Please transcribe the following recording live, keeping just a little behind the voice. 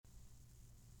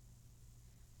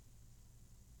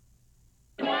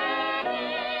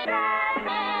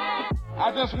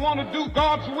I just want to do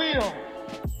God's will.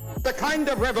 The kind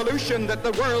of revolution that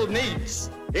the world needs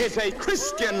is a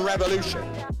Christian revolution.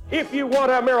 If you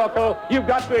want a miracle, you've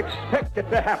got to expect it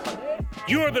to happen.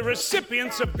 You are the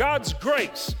recipients of God's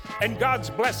grace and God's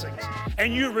blessings,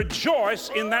 and you rejoice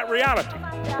in that reality.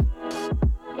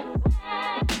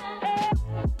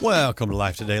 Welcome to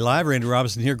Life Today Live. Randy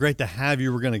Robinson here. Great to have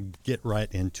you. We're going to get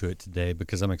right into it today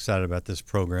because I'm excited about this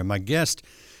program. My guest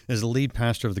is the lead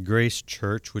pastor of the Grace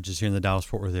Church, which is here in the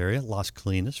Dallas-Fort Worth area, Las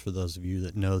Colinas, for those of you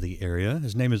that know the area.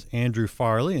 His name is Andrew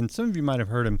Farley, and some of you might have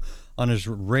heard him on his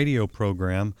radio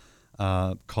program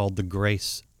called The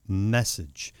Grace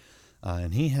Message.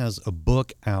 And he has a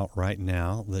book out right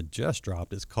now that just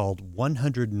dropped. It's called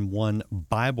 101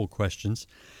 Bible Questions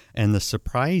and the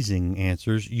Surprising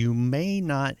Answers You May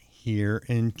Not Hear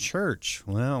in Church.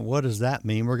 Well, what does that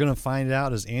mean? We're going to find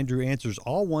out as Andrew answers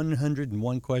all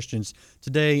 101 questions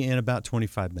today in about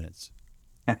 25 minutes.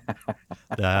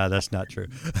 That's not true.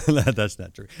 That's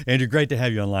not true. Andrew, great to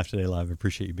have you on Life Today Live. I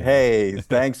appreciate you being here. Hey,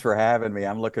 thanks for having me.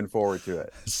 I'm looking forward to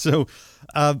it. So,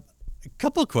 a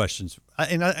couple of questions.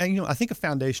 And I think a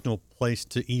foundational place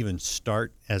to even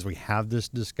start as we have this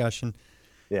discussion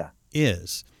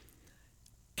is,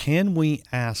 can we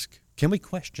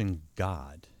question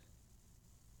God?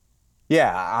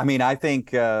 Yeah, I mean, I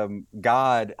think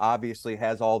God obviously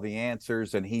has all the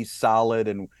answers and he's solid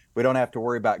and we don't have to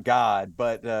worry about God.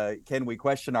 But can we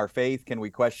question our faith? Can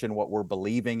we question what we're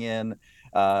believing in?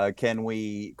 Can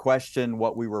we question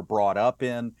what we were brought up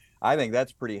in? I think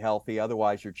that's pretty healthy.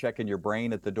 Otherwise, you're checking your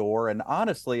brain at the door. And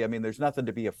honestly, I mean, there's nothing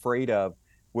to be afraid of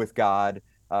with God.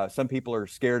 Some people are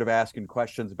scared of asking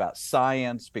questions about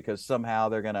science because somehow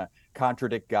they're going to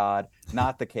contradict God.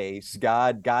 Not the case.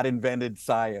 God invented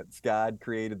science. God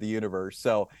created the universe.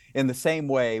 So in the same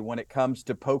way, when it comes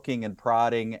to poking and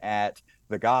prodding at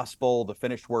the gospel, the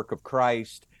finished work of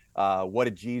Christ, what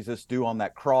did Jesus do on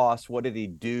that cross? What did he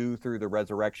do through the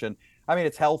resurrection? I mean,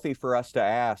 it's healthy for us to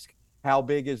ask, how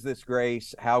big is this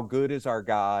grace? How good is our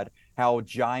God? How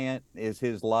giant is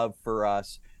his love for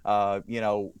us?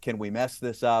 Can we mess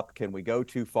this up? Can we go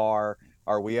too far?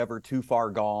 Are we ever too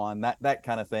far gone? That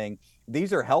kind of thing.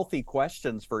 These are healthy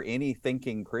questions for any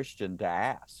thinking Christian to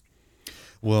ask.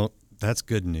 Well, that's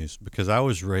good news because I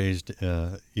was raised,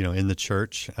 in the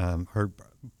church, heard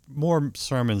more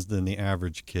sermons than the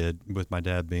average kid with my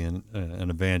dad being an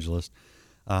evangelist.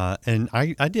 And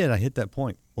I hit that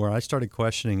point where I started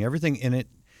questioning everything in it.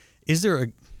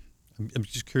 I'm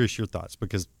just curious your thoughts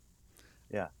because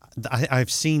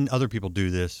I've seen other people do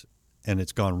this and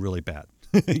it's gone really bad.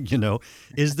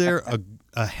 Is there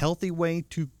a healthy way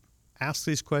to ask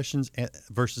these questions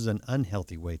versus an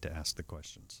unhealthy way to ask the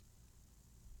questions?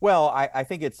 Well, I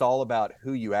think it's all about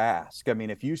who you ask. I mean,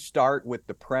 if you start with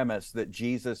the premise that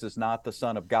Jesus is not the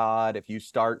Son of God, if you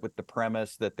start with the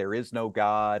premise that there is no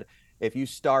God, if you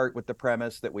start with the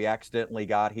premise that we accidentally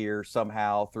got here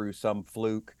somehow through some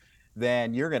fluke,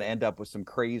 then you're going to end up with some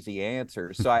crazy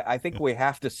answers. So I think we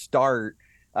have to start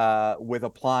with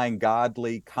applying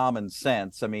godly common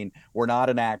sense. I mean, we're not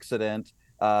an accident.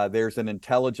 There's an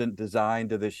intelligent design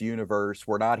to this universe.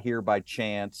 We're not here by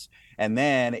chance. And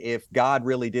then if God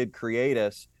really did create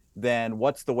us, then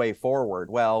what's the way forward?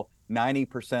 Well,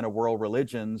 90% of world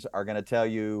religions are going to tell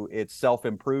you it's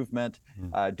self-improvement.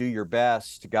 Do your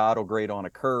best. God will grade on a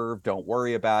curve. Don't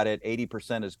worry about it.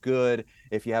 80% is good.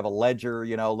 If you have a ledger, a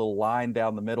little line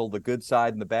down the middle, the good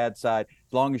side and the bad side,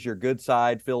 as long as your good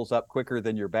side fills up quicker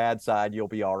than your bad side, you'll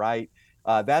be all right.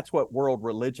 That's what world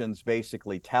religions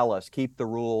basically tell us. Keep the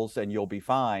rules and you'll be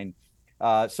fine.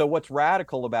 So what's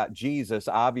radical about Jesus,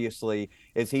 obviously,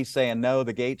 is he's saying, no,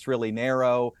 the gate's really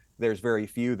narrow. There's very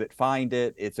few that find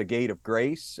it. It's a gate of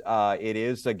grace. It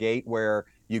is a gate where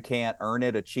you can't earn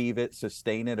it, achieve it,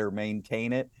 sustain it, or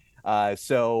maintain it.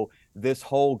 So this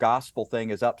whole gospel thing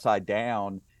is upside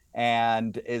down.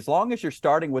 And as long as you're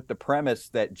starting with the premise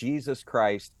that Jesus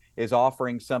Christ is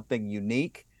offering something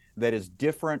unique that is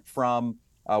different from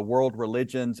world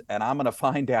religions, and I'm going to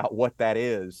find out what that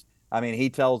is. I mean,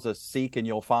 he tells us, seek and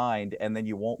you'll find, and then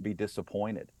you won't be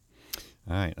disappointed.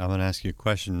 All right. I'm going to ask you a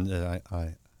question that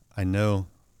I know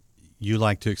you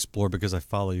like to explore because I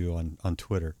follow you on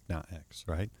Twitter, now X,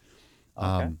 right?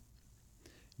 Okay.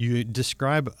 You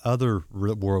describe other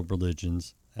world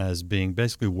religions as being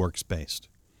basically works-based.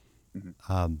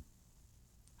 Mm-hmm.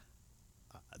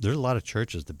 There's a lot of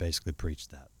churches that basically preach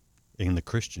that in the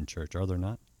Christian church, are there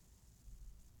not?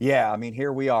 Yeah, I mean,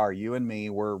 here we are, you and me.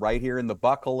 We're right here in the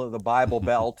buckle of the Bible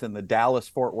Belt in the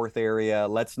Dallas-Fort Worth area.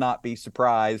 Let's not be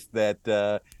surprised that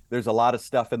there's a lot of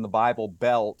stuff in the Bible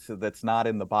Belt that's not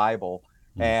in the Bible.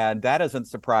 And that doesn't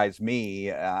surprise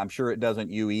me. I'm sure it doesn't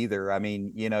you either. I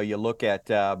mean, you look at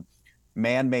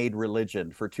man-made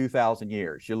religion for 2,000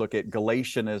 years. You look at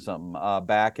Galatianism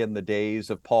back in the days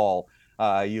of Paul.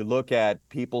 You look at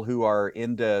people who are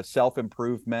into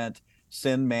self-improvement,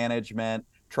 sin management,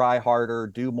 try harder,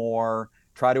 do more,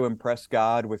 try to impress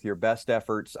God with your best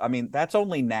efforts. I mean, that's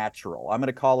only natural. I'm going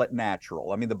to call it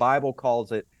natural. I mean, the Bible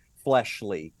calls it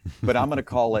fleshly, but I'm going to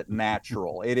call it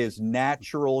natural. It is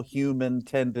natural human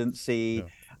tendency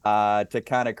to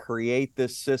kind of create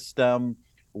this system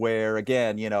where,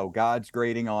 again, God's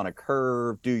grading on a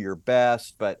curve, do your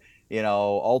best, but,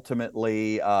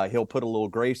 ultimately he'll put a little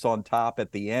grace on top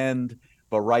at the end.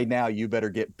 But right now, you better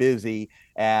get busy.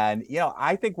 And,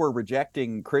 I think we're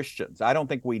rejecting Christians. I don't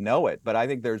think we know it, but I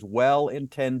think there's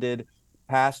well-intended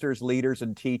pastors, leaders,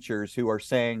 and teachers who are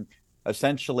saying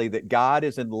essentially that God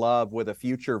is in love with a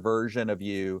future version of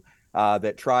you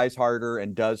that tries harder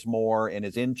and does more and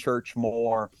is in church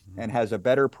more and has a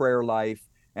better prayer life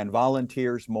and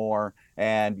volunteers more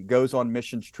and goes on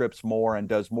missions trips more and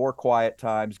does more quiet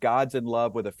times. God's in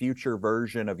love with a future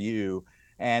version of you.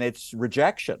 And it's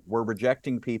rejection. We're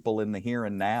rejecting people in the here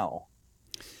and now.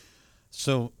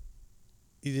 So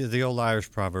the old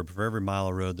Irish proverb, for every mile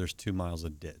of road, there's 2 miles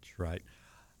of ditch, right?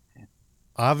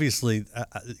 Obviously,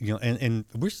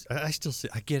 I still see,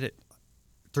 I get it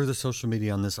through the social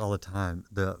media on this all the time.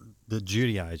 The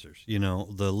Judaizers, the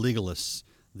legalists,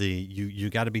 you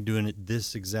got to be doing it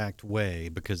this exact way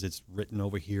because it's written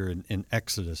over here in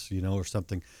Exodus, or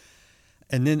something.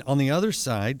 And then on the other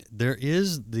side, there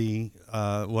is the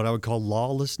what I would call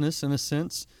lawlessness in a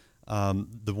sense,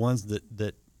 the ones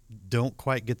that don't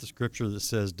quite get the scripture that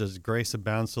says, does grace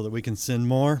abound so that we can sin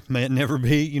more? May it never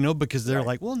be, because they're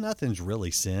like, well, nothing's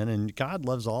really sin, and God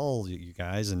loves all you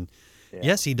guys, and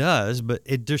yes, he does, but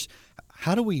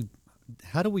how do we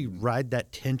ride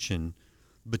that tension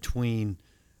between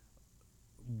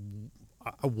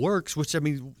works, which, I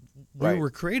mean, we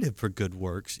were created for good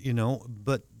works,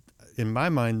 but in my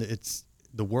mind, it's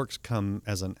the works come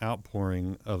as an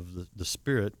outpouring of the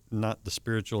Spirit, not the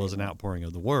spiritual as an outpouring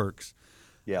of the works.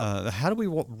 Yeah. How do we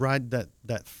ride that?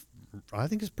 I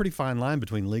think it's a pretty fine line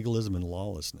between legalism and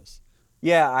lawlessness.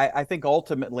 Yeah, I think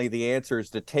ultimately the answer is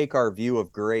to take our view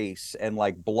of grace and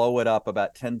blow it up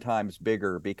about 10 times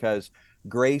bigger, because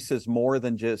grace is more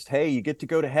than just, hey, you get to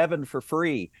go to heaven for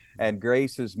free. And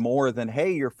grace is more than,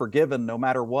 hey, you're forgiven no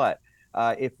matter what.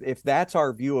 If that's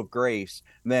our view of grace,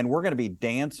 then we're going to be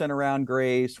dancing around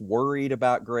grace, worried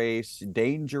about grace,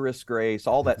 dangerous grace,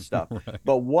 all that stuff. Right.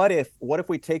 But what if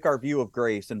we take our view of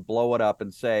grace and blow it up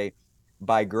and say,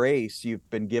 by grace, you've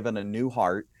been given a new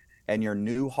heart, and your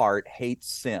new heart hates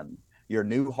sin. Your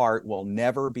new heart will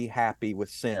never be happy with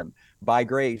sin. By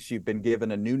grace, you've been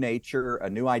given a new nature, a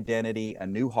new identity, a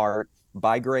new heart.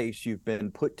 By grace, you've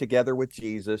been put together with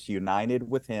Jesus, united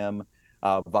with him,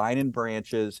 vine and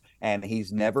branches, and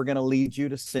he's never going to lead you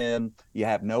to sin. You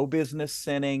have no business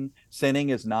sinning. Sinning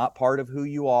is not part of who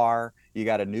you are. You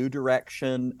got a new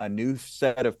direction, a new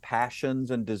set of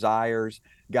passions and desires.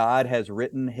 God has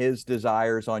written his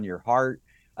desires on your heart.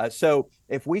 So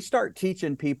if we start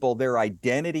teaching people their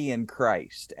identity in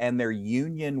Christ and their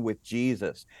union with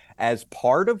Jesus as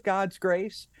part of God's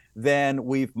grace, then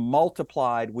we've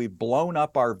multiplied, we've blown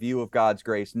up our view of God's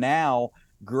grace. Now,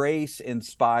 grace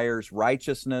inspires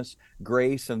righteousness.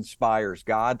 Grace inspires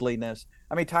godliness.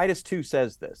 I mean, Titus 2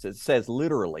 says this. It says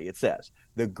literally,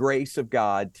 the grace of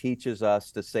God teaches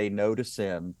us to say no to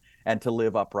sin and to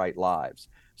live upright lives.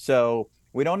 So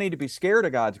we don't need to be scared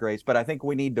of God's grace, but I think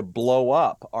we need to blow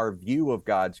up our view of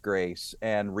God's grace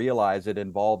and realize it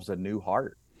involves a new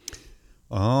heart.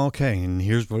 Okay, and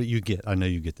here's what you get. I know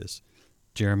you get this.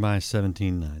 Jeremiah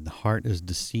 17:9. The heart is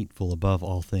deceitful above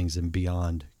all things and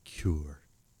beyond cure.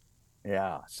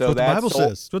 Yeah. So what the Bible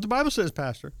says. What the Bible says,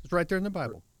 Pastor. It's right there in the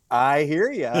Bible. I hear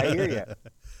you.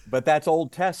 But that's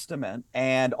Old Testament.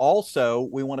 And also,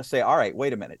 we want to say, all right,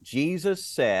 wait a minute. Jesus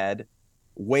said,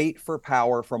 wait for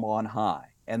power from on high.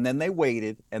 And then they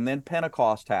waited, and then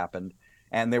Pentecost happened,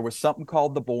 and there was something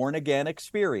called the born again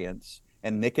experience,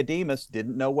 and Nicodemus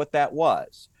didn't know what that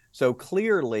was. So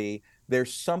clearly,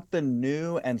 there's something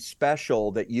new and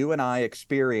special that you and I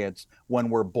experience when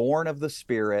we're born of the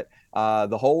Spirit.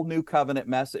 The whole new covenant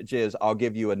message is, I'll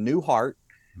give you a new heart,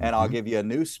 and I'll give you a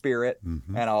new spirit,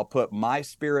 and I'll put my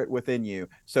spirit within you.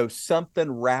 So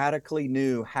something radically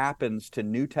new happens to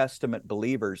New Testament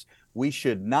believers. We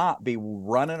should not be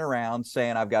running around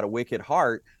saying, I've got a wicked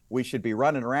heart. We should be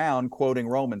running around quoting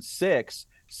Romans 6,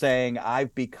 saying,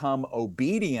 I've become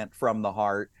obedient from the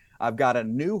heart. I've got a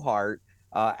new heart.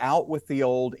 out with the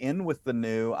old, in with the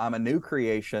new. I'm a new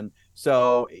creation.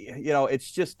 So,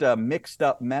 it's just a mixed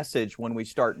up message when we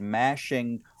start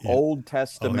mashing Yeah. Old Oh,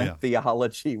 Testament yeah.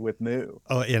 theology with new.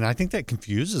 Oh, and I think that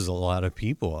confuses a lot of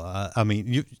people. I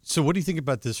mean, so what do you think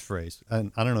about this phrase?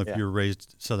 And I don't know if Yeah. you were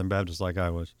raised Southern Baptist like I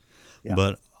was, Yeah.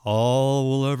 but all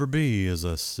we'll ever be is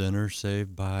a sinner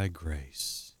saved by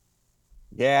grace.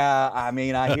 Yeah, I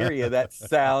mean, I hear you. That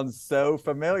sounds so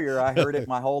familiar. I heard it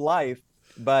my whole life.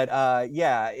 But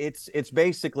yeah, it's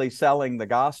basically selling the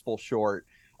gospel short.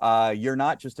 You're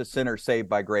not just a sinner saved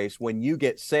by grace. When you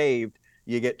get saved,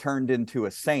 you get turned into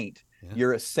a saint. Yeah.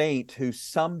 You're a saint who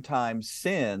sometimes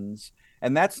sins,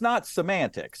 and that's not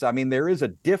semantics. I mean, there is a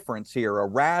difference here, a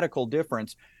radical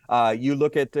difference. You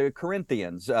look at the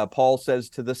Corinthians. Paul says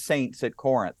to the saints at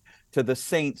Corinth, to the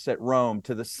saints at Rome,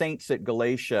 to the saints at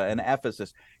Galatia and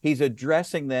Ephesus. He's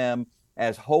addressing them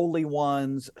as holy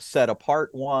ones, set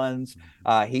apart ones.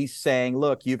 He's saying,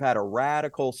 look, you've had a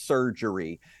radical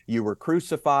surgery. You were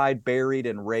crucified, buried,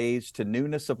 and raised to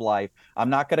newness of life. I'm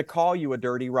not going to call you a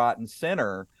dirty, rotten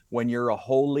sinner when you're a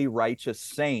holy, righteous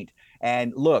saint.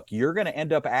 And look, you're going to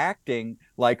end up acting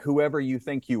like whoever you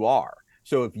think you are.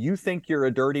 So if you think you're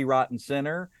a dirty, rotten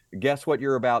sinner, guess what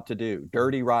you're about to do?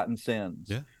 Dirty, rotten sins.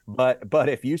 Yeah. But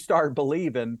if you start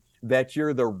believing that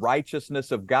you're the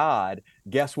righteousness of God,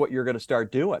 guess what you're going to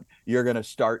start doing? You're going to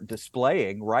start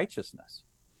displaying righteousness.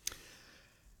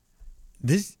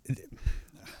 Do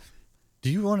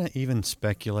you want to even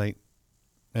speculate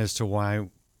as to why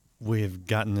we have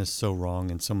gotten this so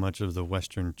wrong in so much of the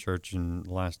Western church in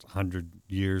the last 100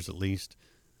 years at least?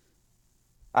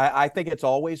 I think it's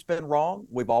always been wrong.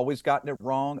 We've always gotten it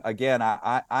wrong. Again,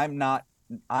 I'm not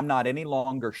any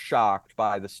longer shocked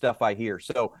by the stuff I hear.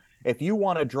 So if you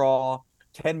want to draw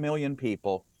 10 million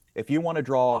people, if you want to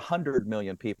draw 100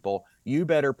 million people, you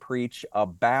better preach a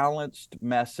balanced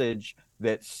message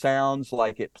that sounds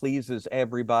like it pleases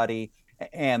everybody.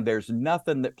 And there's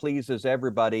nothing that pleases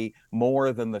everybody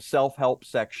more than the self-help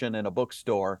section in a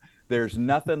bookstore. There's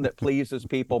nothing that pleases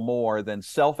people more than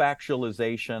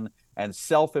self-actualization and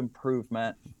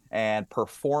self-improvement and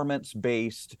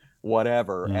performance-based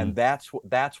whatever. And that's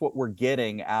what we're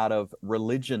getting out of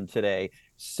religion today.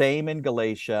 Same in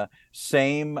Galatia,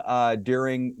 same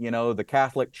during the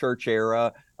Catholic Church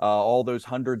era, all those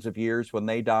hundreds of years when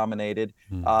they dominated.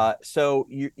 So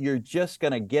you're just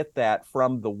going to get that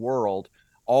from the world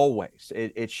always.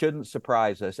 It shouldn't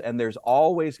surprise us. And there's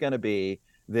always going to be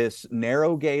this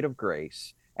narrow gate of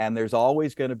grace, and there's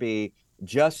always going to be,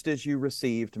 just as you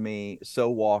received me, so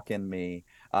walk in me.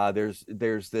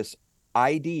 There's this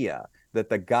idea that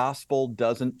the gospel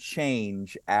doesn't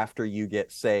change after you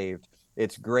get saved.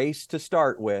 It's grace to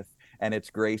start with, and it's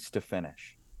grace to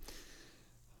finish.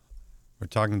 We're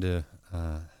talking to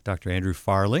Dr. Andrew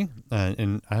Farley,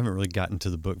 and I haven't really gotten to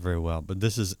the book very well, but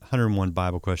this is 101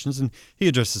 Bible Questions, and he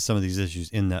addresses some of these issues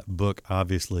in that book,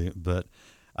 obviously. But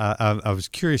I was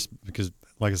curious because,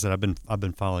 like I said, I've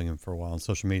been following him for a while on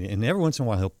social media, and every once in a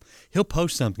while he'll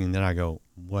post something, and then I go,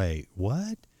 "Wait,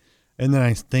 what?" And then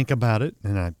I think about it,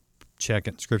 and I check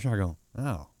it in Scripture. I go,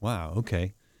 "Oh, wow,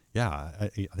 okay, yeah, I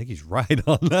think he's right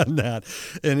on that."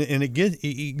 And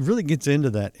it really gets into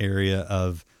that area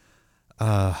of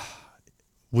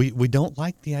we don't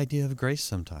like the idea of grace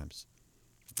sometimes.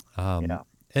 And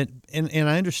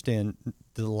I understand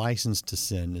the license to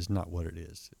sin is not what it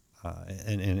is.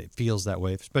 And it feels that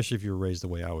way, especially if you were raised the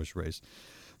way I was raised.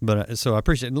 But so I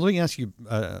appreciate it. Let me ask you,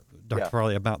 Dr.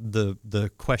 Farley, about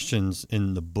the questions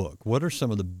in the book. What are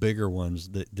some of the bigger ones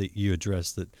that you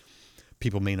address that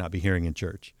people may not be hearing in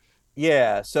church?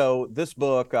 Yeah, so this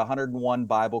book, 101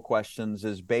 Bible Questions,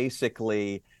 is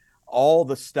basically all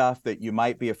the stuff that you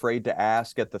might be afraid to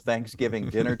ask at the Thanksgiving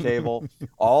dinner table,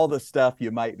 all the stuff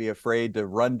you might be afraid to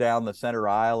run down the center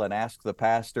aisle and ask the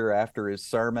pastor after his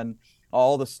sermon,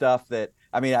 all the stuff that,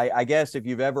 I guess if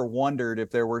you've ever wondered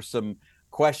if there were some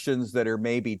questions that are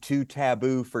maybe too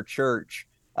taboo for church,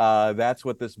 that's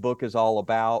what this book is all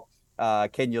about.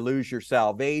 Can you lose your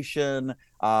salvation?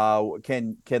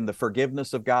 Can the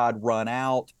forgiveness of God run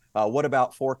out? What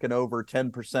about forking over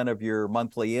 10% of your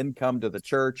monthly income to the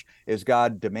church? Is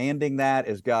God demanding that?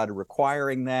 Is God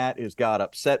requiring that? Is God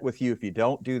upset with you if you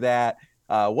don't do that?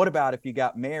 What about if you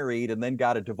got married and then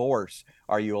got a divorce?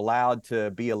 Are you allowed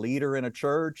to be a leader in a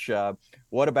church?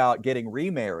 What about getting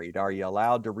remarried? Are you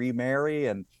allowed to remarry?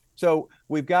 And so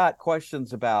we've got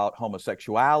questions about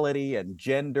homosexuality and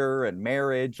gender and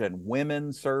marriage and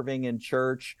women serving in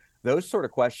church. Those sort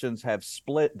of questions have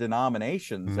split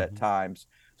denominations at times.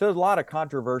 So there's a lot of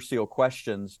controversial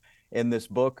questions in this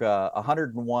book,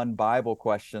 101 Bible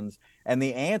Questions, and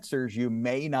the answers you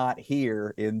may not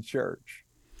hear in church.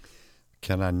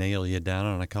 Can I nail you down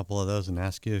on a couple of those and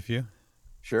ask you a few?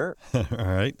 Sure. All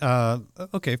right.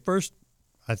 Okay. First,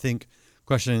 I think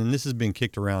question, and this has been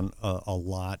kicked around a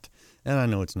lot, and I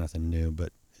know it's nothing new,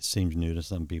 but it seems new to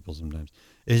some people sometimes.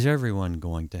 Is everyone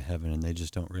going to heaven and they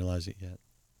just don't realize it yet?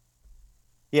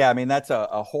 Yeah, I mean, that's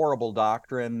a horrible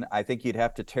doctrine. I think you'd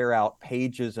have to tear out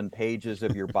pages and pages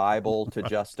of your Bible to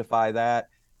justify that.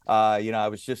 I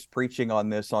was just preaching on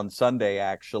this on Sunday,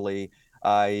 actually.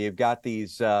 You've got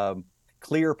these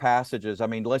clear passages. I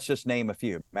mean, let's just name a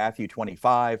few. Matthew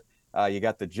 25, you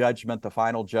got the judgment, the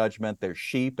final judgment. There's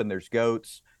sheep and there's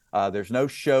goats. There's no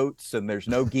shoats and there's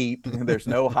no geep. There's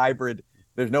no hybrid.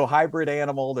 There's no hybrid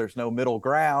animal. There's no middle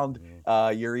ground.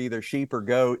 You're either sheep or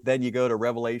goat. Then you go to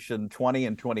Revelation 20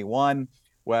 and 21.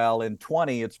 Well, in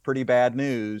 20, it's pretty bad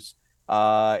news.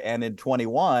 And in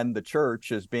 21, the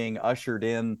church is being ushered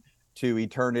in to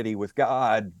eternity with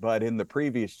God. But in the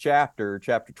previous chapter,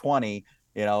 chapter 20,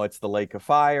 it's the lake of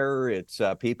fire. It's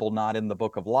people not in the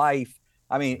book of life.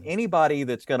 I mean, anybody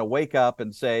that's going to wake up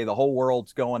and say the whole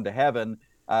world's going to heaven,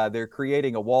 they're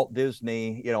creating a Walt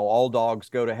Disney, all dogs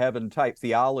go to heaven type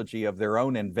theology of their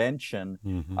own invention.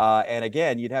 And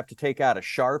again, you'd have to take out a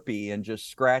Sharpie and just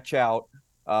scratch out,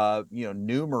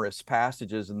 numerous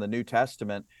passages in the New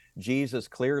Testament. Jesus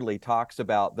clearly talks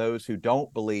about those who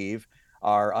don't believe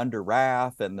are under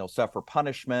wrath and they'll suffer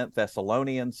punishment.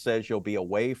 Thessalonians says you'll be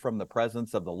away from the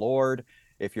presence of the Lord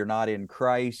if you're not in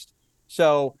Christ.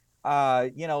 So,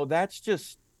 that's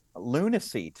just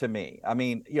lunacy to me. I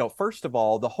mean, first of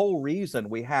all, the whole reason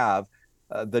we have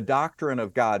the doctrine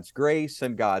of God's grace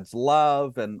and God's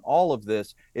love and all of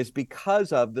this is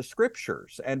because of the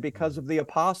scriptures and because of the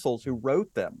apostles who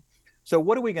wrote them. So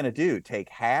what are we going to do? Take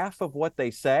half of what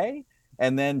they say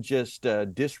and then just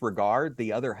disregard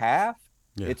the other half?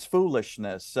 Yeah. It's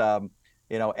foolishness.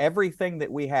 Everything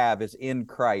that we have is in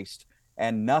Christ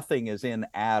and nothing is in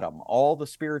Adam. All the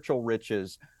spiritual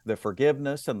riches, the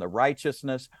forgiveness and the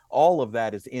righteousness, all of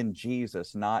that is in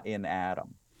Jesus, not in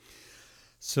Adam.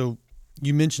 So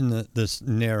you mentioned this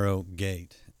narrow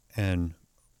gate, and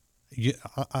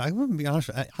I wouldn't be honest.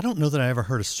 I don't know that I ever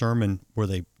heard a sermon where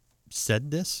they said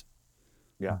this.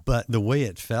 Yeah. But the way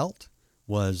it felt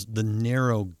was the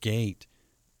narrow gate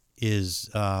is,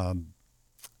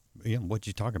 what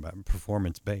you talk about,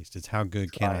 performance based. It's how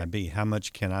good can I be? How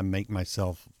much can I make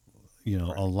myself,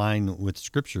 align with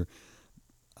Scripture?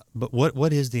 But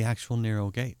what is the actual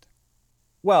narrow gate?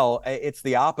 Well, it's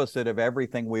the opposite of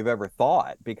everything we've ever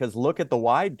thought, because look at the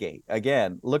wide gate.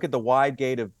 Again, look at the wide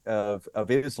gate of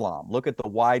Islam. Look at the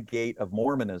wide gate of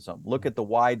Mormonism. Look at the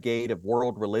wide gate of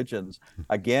world religions.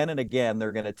 Again and again,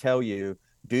 they're going to tell you,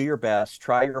 do your best,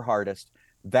 try your hardest.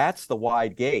 That's the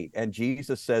wide gate. And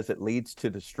Jesus says it leads to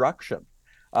destruction.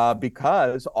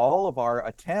 Because all of our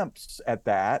attempts at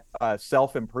that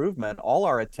self-improvement, all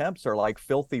our attempts are like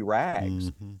filthy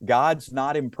rags. Mm-hmm. God's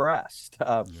not impressed.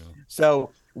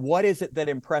 So what is it that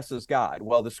impresses God?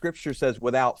 Well, the scripture says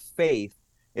without faith,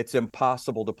 it's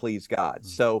impossible to please God. Mm-hmm.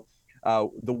 So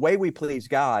the way we please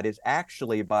God is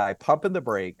actually by pumping the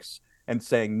brakes and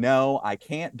saying, no, I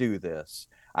can't do this.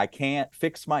 I can't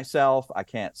fix myself. I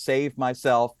can't save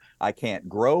myself. I can't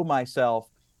grow myself.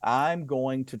 I'm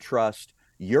going to trust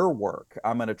your work.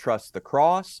 I'm going to trust the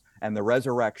cross and the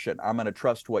resurrection. I'm going to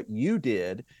trust what you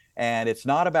did. And it's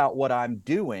not about what I'm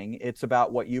doing. It's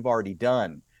about what you've already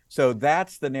done. So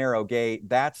that's the narrow gate.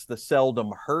 That's the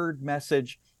seldom heard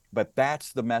message, but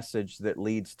that's the message that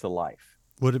leads to life.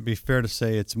 Would it be fair to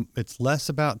say it's less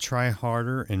about try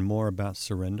harder and more about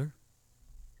surrender?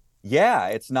 Yeah,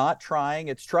 it's not trying,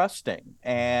 it's trusting.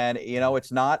 And,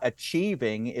 it's not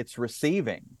achieving, it's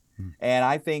receiving. And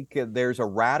I think there's a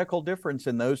radical difference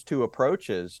in those two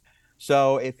approaches.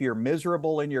 So if you're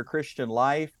miserable in your Christian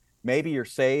life, maybe you're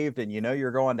saved and you're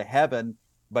going to heaven,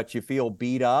 but you feel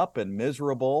beat up and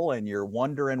miserable and you're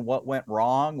wondering what went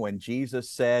wrong when Jesus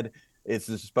said it's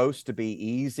supposed to be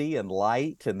easy and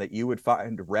light and that you would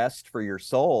find rest for your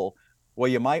soul. Well,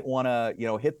 you might want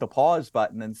to, hit the pause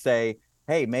button and say,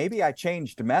 hey, maybe I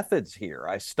changed methods here.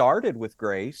 I started with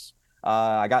grace.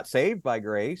 I got saved by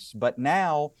grace, but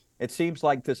now it seems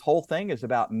like this whole thing is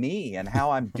about me and how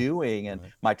I'm doing and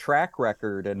my track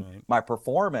record and my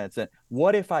performance. And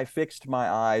what if I fixed my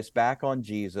eyes back on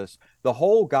Jesus? The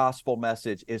whole gospel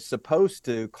message is supposed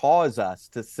to cause us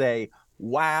to say,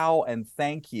 wow, and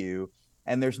thank you.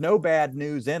 And there's no bad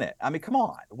news in it. I mean, come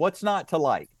on, what's not to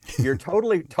like? You're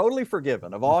totally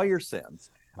forgiven of all your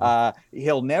sins.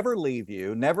 He'll never leave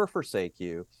you, never forsake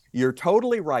you. You're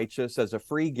totally righteous as a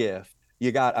free gift.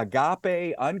 You got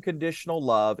agape, unconditional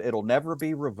love. It'll never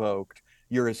be revoked.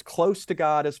 You're as close to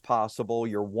God as possible.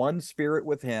 You're one spirit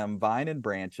with him, vine and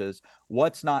branches.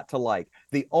 What's not to like?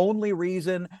 The only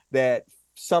reason that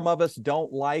some of us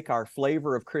don't like our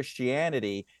flavor of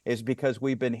Christianity is because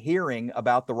we've been hearing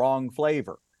about the wrong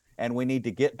flavor, and we need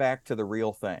to get back to the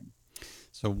real thing.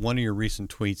 So one of your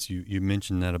recent tweets, you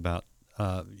mentioned that about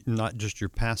not just your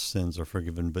past sins are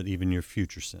forgiven, but even your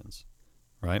future sins,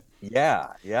 right?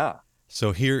 Yeah, yeah.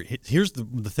 So here's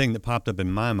the thing that popped up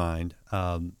in my mind.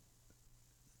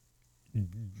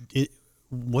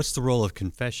 What's the role of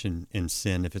confession in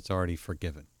sin if it's already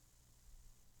forgiven?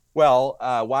 Well,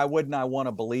 why wouldn't I want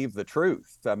to believe the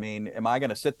truth? I mean, am I going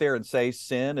to sit there and say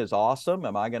sin is awesome?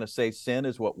 Am I going to say sin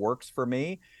is what works for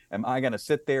me? Am I going to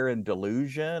sit there in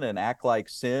delusion and act like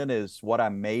sin is what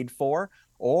I'm made for?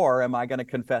 Or am I going to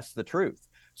confess the truth?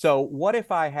 So what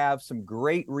if I have some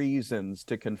great reasons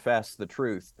to confess the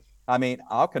truth? I mean,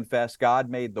 I'll confess God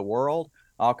made the world.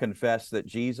 I'll confess that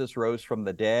Jesus rose from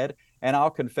the dead. And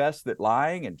I'll confess that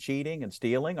lying and cheating and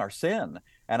stealing are sin.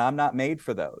 And I'm not made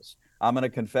for those. I'm going to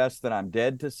confess that I'm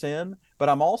dead to sin, but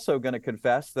I'm also going to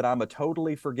confess that I'm a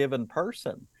totally forgiven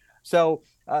person. So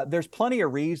there's plenty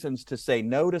of reasons to say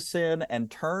no to sin and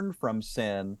turn from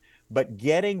sin, but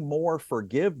getting more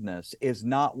forgiveness is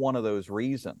not one of those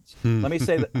reasons. Let me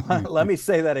say that. Let me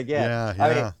say that again. Yeah.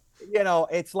 I mean,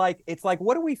 it's like,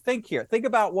 what do we think here? Think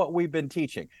about what we've been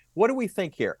teaching. What do we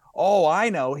think here? Oh, I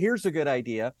know. Here's a good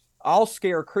idea. I'll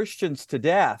scare Christians to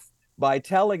death by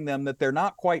telling them that they're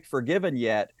not quite forgiven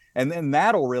yet. And then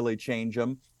that'll really change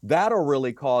them. That'll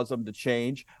really cause them to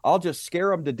change. I'll just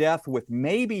scare them to death with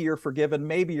maybe you're forgiven,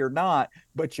 maybe you're not,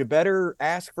 but you better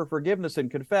ask for forgiveness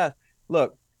and confess.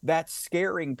 Look, that's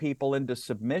scaring people into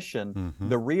submission. Mm-hmm.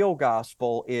 The real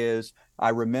gospel is, I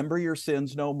remember your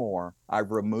sins no more.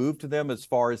 I've removed them as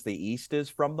far as the east is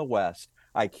from the west.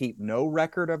 I keep no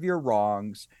record of your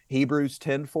wrongs. Hebrews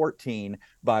 10:14.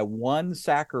 By one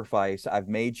sacrifice, I've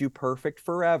made you perfect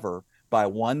forever. By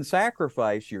one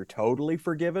sacrifice, you're totally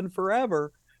forgiven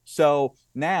forever. So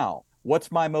now,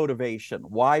 what's my motivation?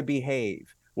 Why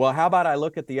behave? Well, how about I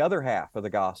look at the other half of the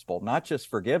gospel, not just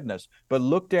forgiveness, but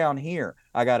look down here.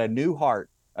 I got a new heart,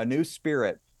 a new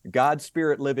spirit, God's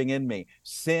spirit living in me.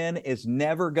 Sin is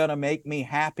never going to make me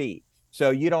happy. So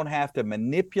you don't have to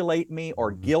manipulate me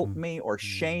or guilt me or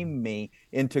shame me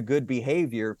into good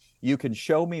behavior. You can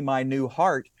show me my new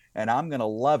heart, and I'm going to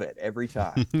love it every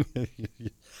time.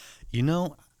 You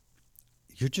know,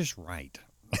 you're just right.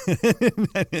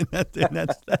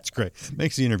 That's great.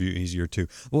 Makes the interview easier too.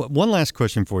 Well, one last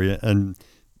question for you, and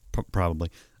probably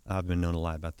I've been known to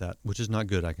lie about that, which is not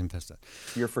good. I confess that.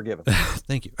 You're forgiven.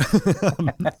 Thank you.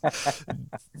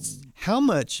 How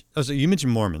much? Oh, so you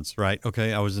mentioned Mormons, right?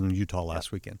 Okay, I was in Utah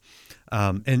last weekend,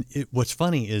 and what's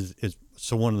funny is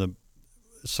someone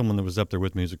that was up there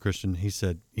with me as a Christian. He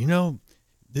said, the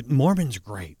Mormons are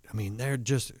great. I mean, they're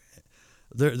some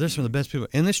of the best people,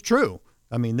 and it's true.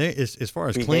 I mean, as far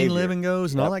as clean living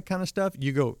goes and all that kind of stuff,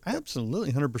 you go,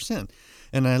 absolutely 100%.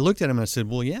 And I looked at him and I said,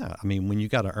 well, yeah, I mean, when you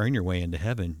got to earn your way into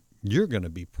heaven, you're going to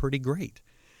be pretty great.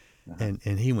 Uh-huh.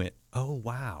 And he went, oh,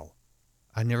 wow.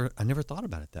 I never thought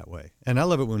about it that way. And I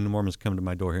love it when the Mormons come to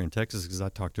my door here in Texas because I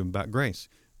talk to them about grace,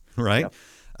 right?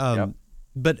 Yep.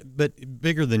 But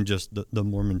bigger than just the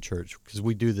Mormon church, because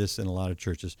we do this in a lot of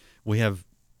churches. We have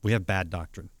bad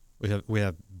doctrine. We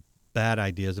have bad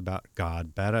ideas about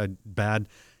God, bad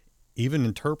even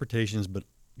interpretations, but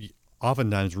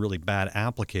oftentimes really bad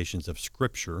applications of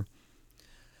Scripture.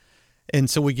 And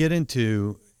so we get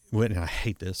into, and I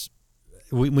hate this,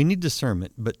 we need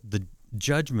discernment, but the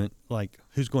judgment, like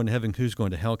who's going to heaven, who's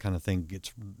going to hell kind of thing,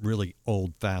 gets really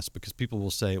old fast because people will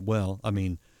say, well, I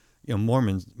mean,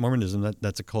 Mormonism,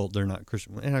 that's a cult, they're not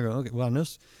Christian. And I go, okay, well, I know,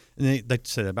 and they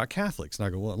say that about Catholics. And I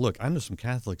go, well, look, I know some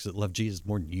Catholics that love Jesus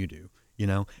more than you do.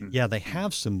 Yeah, they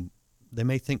have some, they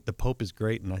may think the Pope is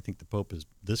great, and I think the Pope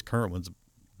this current one's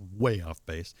way off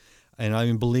base. And I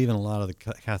even believe in a lot of the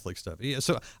Catholic stuff. Yeah,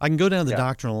 so I can go down the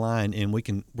doctrinal line, and we're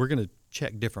going to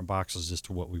check different boxes as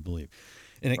to what we believe.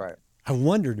 And I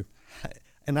wondered,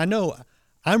 and I know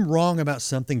I'm wrong about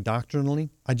something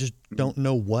doctrinally. I just don't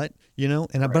know what,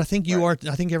 but I think you are.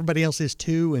 I think everybody else is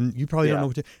too, and you probably don't know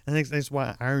what to. I think that's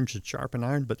why iron should sharpen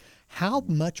iron. But how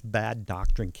much bad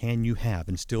doctrine can you have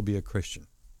and still be a Christian?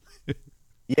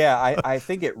 Yeah, I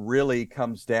think it really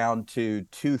comes down to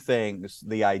two things: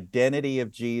 the identity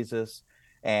of Jesus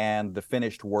and the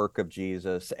finished work of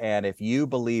Jesus. And if you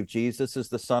believe Jesus is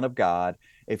the Son of God,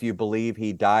 if you believe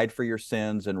he died for your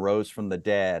sins and rose from the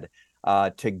dead,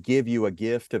 to give you a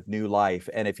gift of new life.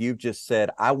 And if you've just said,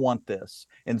 I want this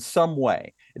in some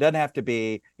way, it doesn't have to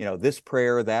be, this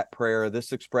prayer,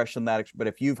 this expression, but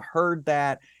if you've heard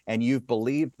that and you've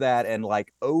believed that and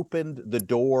like opened the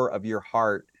door of your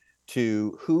heart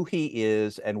to who he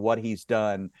is and what he's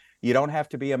done, you don't have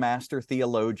to be a master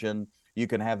theologian. You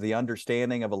can have the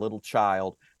understanding of a little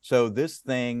child. So this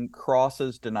thing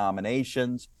crosses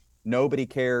denominations. Nobody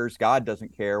cares. God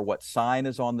doesn't care what sign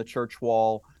is on the church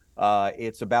wall.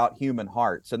 It's about human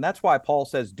hearts. And that's why Paul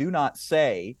says, do not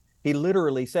say, he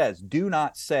literally says, do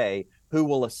not say who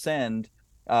will ascend.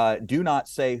 Do not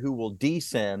say who will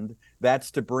descend.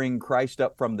 That's to bring Christ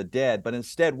up from the dead. But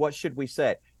instead, what should we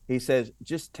say? He says,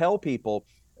 just tell people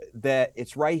that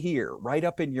it's right here, right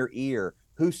up in your ear.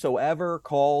 Whosoever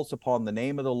calls upon the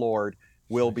name of the Lord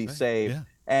will be saved. Yeah.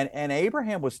 And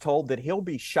Abraham was told that he'll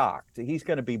be shocked. He's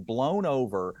going to be blown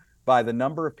over by the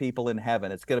number of people in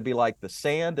heaven. It's going to be like the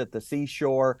sand at the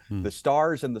seashore, the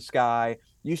stars in the sky.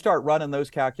 You start running those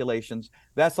calculations,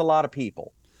 that's a lot of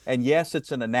people. And yes,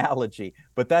 it's an analogy,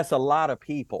 but that's a lot of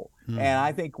people. And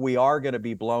I think we are going to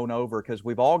be blown over because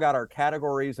we've all got our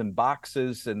categories and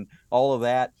boxes and all of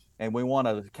that. And we want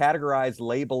to categorize,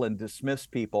 label, and dismiss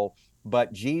people.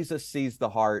 But Jesus sees the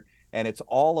heart, and it's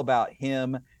all about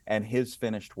him and his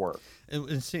finished work. And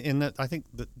that, I think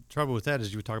the trouble with that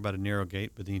is you talk about a narrow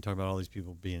gate, but then you talk about all these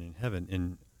people being in heaven.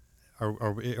 And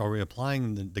are we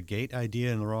applying the gate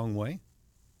idea in the wrong way?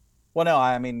 Well, no,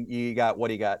 I mean, you got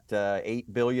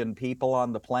 8 billion people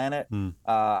on the planet.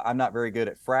 I'm not very good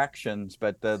at fractions,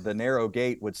 but the narrow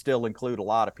gate would still include a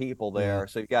lot of people there. Yeah.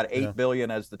 So you got 8 billion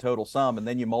as the total sum, and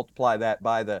then you multiply that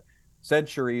by the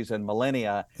centuries and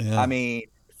millennia. Yeah. I mean,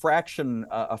 a fraction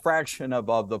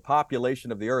of the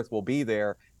population of the earth will be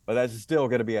there, but that's still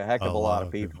going to be a heck of a lot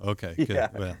of people. Okay, good. Yeah.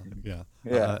 Well,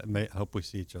 yeah. I hope we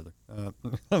see each other.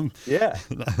 Yeah.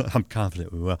 I'm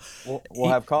confident we will. We'll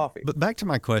have coffee. But back to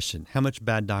my question, how much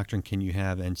bad doctrine can you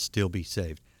have and still be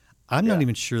saved? I'm not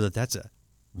even sure that that's a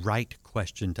right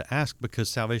question to ask, because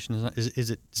salvation is not,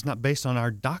 it's not based on our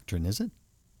doctrine, is it?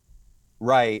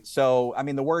 Right. So, I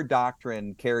mean, the word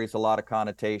doctrine carries a lot of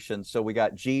connotations. So we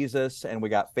got Jesus and we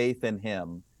got faith in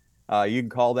him. You can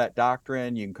call that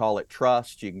doctrine, you can call it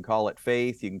trust, you can call it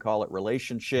faith, you can call it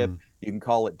relationship, you can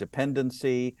call it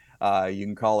dependency, you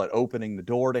can call it opening the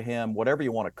door to him, whatever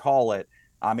you want to call it.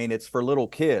 I mean, it's for little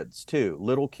kids too.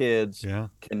 Little kids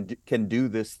can do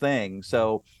this thing.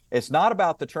 So it's not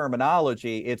about the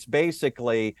terminology. It's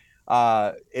basically,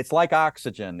 it's like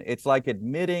oxygen. It's like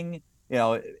admitting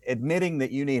that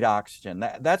you need oxygen.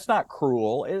 That's not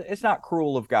cruel. It's not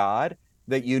cruel of God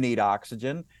that you need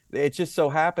oxygen. It just so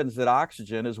happens that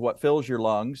oxygen is what fills your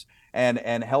lungs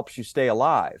and helps you stay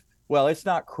alive. Well, it's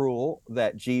not cruel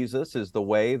that Jesus is the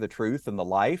way, the truth, and the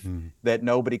life, that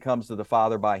nobody comes to the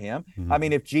Father by him. I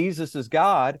mean, if Jesus is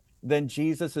God, then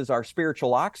Jesus is our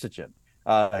spiritual oxygen.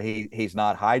 He's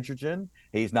not hydrogen,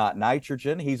 he's not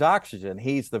nitrogen, he's oxygen.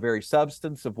 He's the very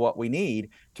substance of what we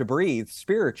need to breathe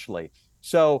spiritually.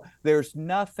 So there's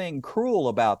nothing cruel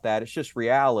about that. It's just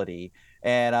reality.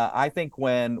 And I think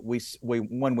when we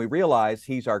realize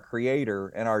he's our creator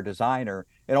and our designer,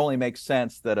 it only makes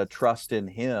sense that a trust in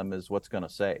him is what's going to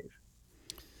save.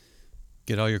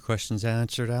 Get all your questions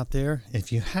answered out there.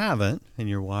 If you haven't, and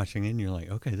you're watching and you're like,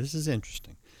 okay, this is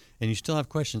interesting, and you still have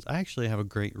questions, I actually have a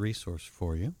great resource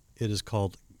for you. It is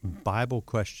called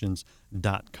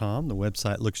BibleQuestions.com. The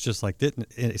website looks just like this,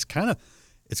 and it's kind of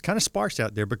sparse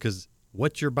out there, because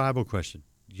what's your Bible question?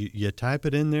 You type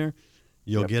it in there,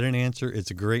 you'll get an answer.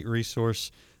 It's a great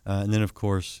resource. And then, of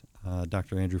course,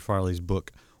 Dr. Andrew Farley's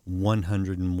book,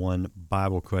 101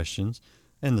 Bible Questions,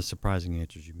 and the surprising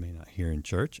answers you may not hear in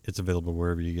church. It's available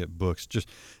wherever you get books. Just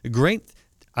great.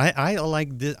 I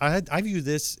like this. I view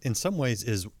this in some ways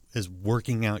as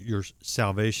working out your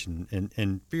salvation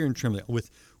and fear and trembling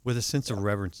with a sense of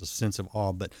reverence, a sense of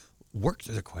awe. But work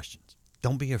through the questions.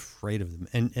 Don't be afraid of them,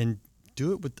 and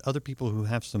do it with other people who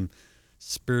have some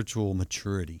spiritual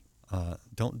maturity.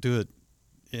 Don't do it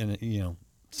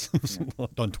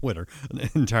on Twitter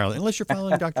entirely, unless you're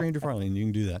following Dr. Andrew Farley, and you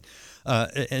can do that.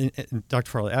 And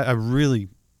Dr. Farley, I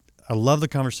love the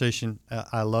conversation.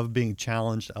 I love being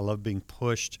challenged. I love being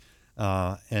pushed,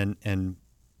 and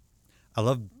I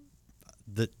love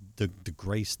the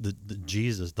grace, the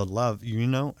Jesus, the love.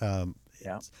 I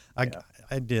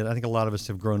did. I think a lot of us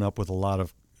have grown up with a lot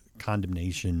of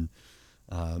condemnation,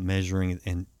 measuring,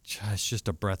 and it's just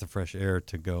a breath of fresh air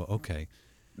to go, okay,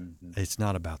 it's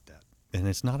not about that. And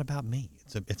it's not about me.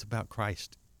 It's about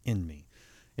Christ in me.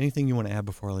 Anything you want to add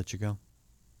before I let you go?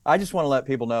 I just want to let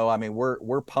people know, I mean,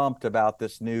 we're pumped about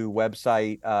this new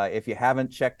website. If you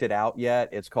haven't checked it out yet,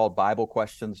 it's called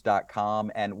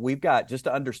BibleQuestions.com. And we've got, just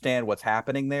to understand what's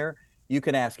happening there, you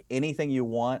can ask anything you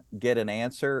want, get an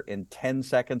answer in 10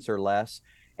 seconds or less,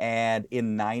 and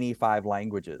in 95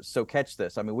 languages. So catch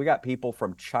this. I mean, we got people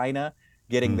from China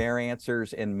getting their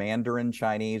answers in Mandarin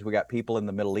Chinese. We got people in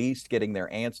the Middle East getting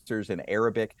their answers in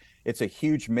Arabic. It's a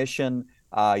huge mission.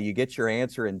 You get your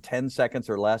answer in 10 seconds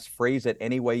or less, phrase it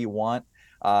any way you want.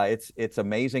 It's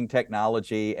amazing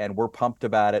technology, and we're pumped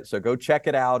about it. So go check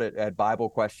it out at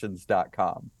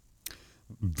BibleQuestions.com.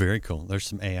 Very cool. There's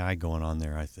some AI going on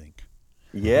there, I think.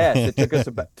 Yes, it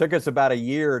took us about a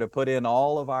year to put in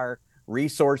all of our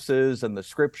resources and the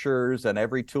scriptures and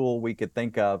every tool we could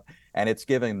think of, and it's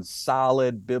given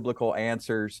solid biblical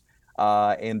answers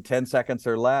in 10 seconds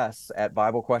or less at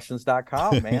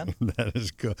BibleQuestions.com, man. That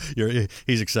is cool.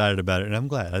 He's excited about it, and I'm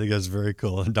glad. I think that's very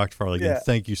cool. And Dr. Farley, again,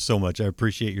 thank you so much. I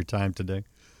appreciate your time today.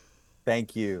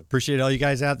 Thank you. Appreciate all you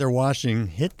guys out there watching.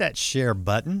 Hit that share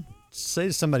button. Say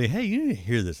to somebody, hey, you need to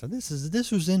hear this.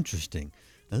 This was interesting.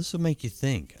 Now, this will make you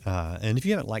think. And if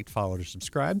you haven't liked, followed, or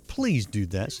subscribed, please do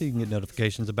that so you can get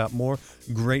notifications about more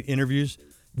great interviews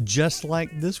just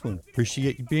like this one.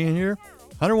 Appreciate you being here.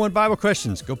 101 Bible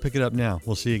Questions. Go pick it up now.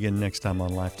 We'll see you again next time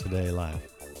on Life Today Live.